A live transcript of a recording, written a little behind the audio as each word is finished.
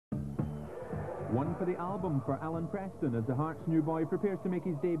One for the album for Alan Preston as the Hearts new boy prepares to make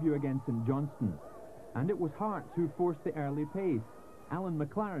his debut against St Johnstone. And it was Hearts who forced the early pace. Alan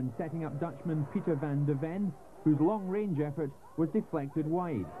McLaren setting up Dutchman Peter van de Ven, whose long-range effort was deflected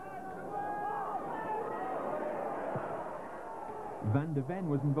wide. Van de Ven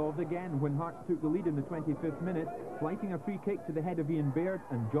was involved again when Hearts took the lead in the 25th minute, flighting a free kick to the head of Ian Baird,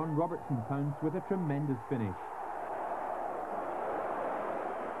 and John Robertson pounced with a tremendous finish.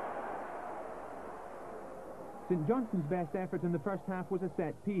 St Johnstone's best effort in the first half was a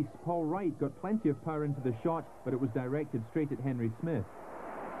set piece. Paul Wright got plenty of power into the shot, but it was directed straight at Henry Smith.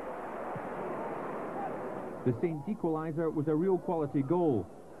 The Saints' equaliser was a real quality goal.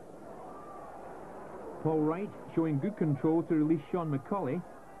 Paul Wright showing good control to release Sean McCauley,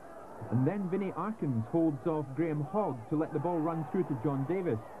 and then Vinnie Arkins holds off Graham Hogg to let the ball run through to John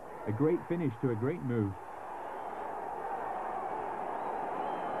Davis. A great finish to a great move.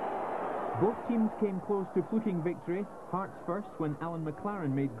 Both teams came close to fluking victory. Hearts first when Alan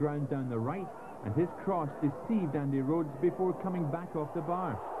McLaren made ground down the right, and his cross deceived Andy Rhodes before coming back off the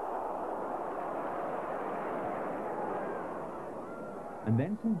bar. And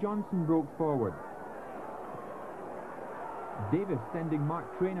then St Johnstone broke forward. Davis sending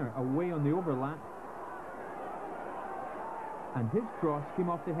Mark Traynor away on the overlap, and his cross came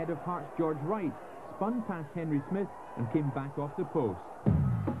off the head of Hearts' George Wright, spun past Henry Smith and came back off the post.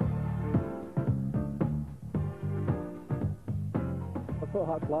 I thought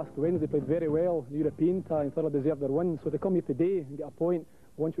Hearts last Wednesday played very well, the European tie, and thoroughly deserved their win. So to come here today and get a point,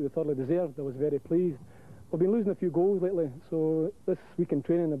 once you thoroughly deserved, I was very pleased. We've been losing a few goals lately, so this week in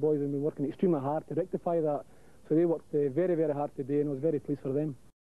training the boys have been working extremely hard to rectify that. So they worked very, very hard today, and I was very pleased for them.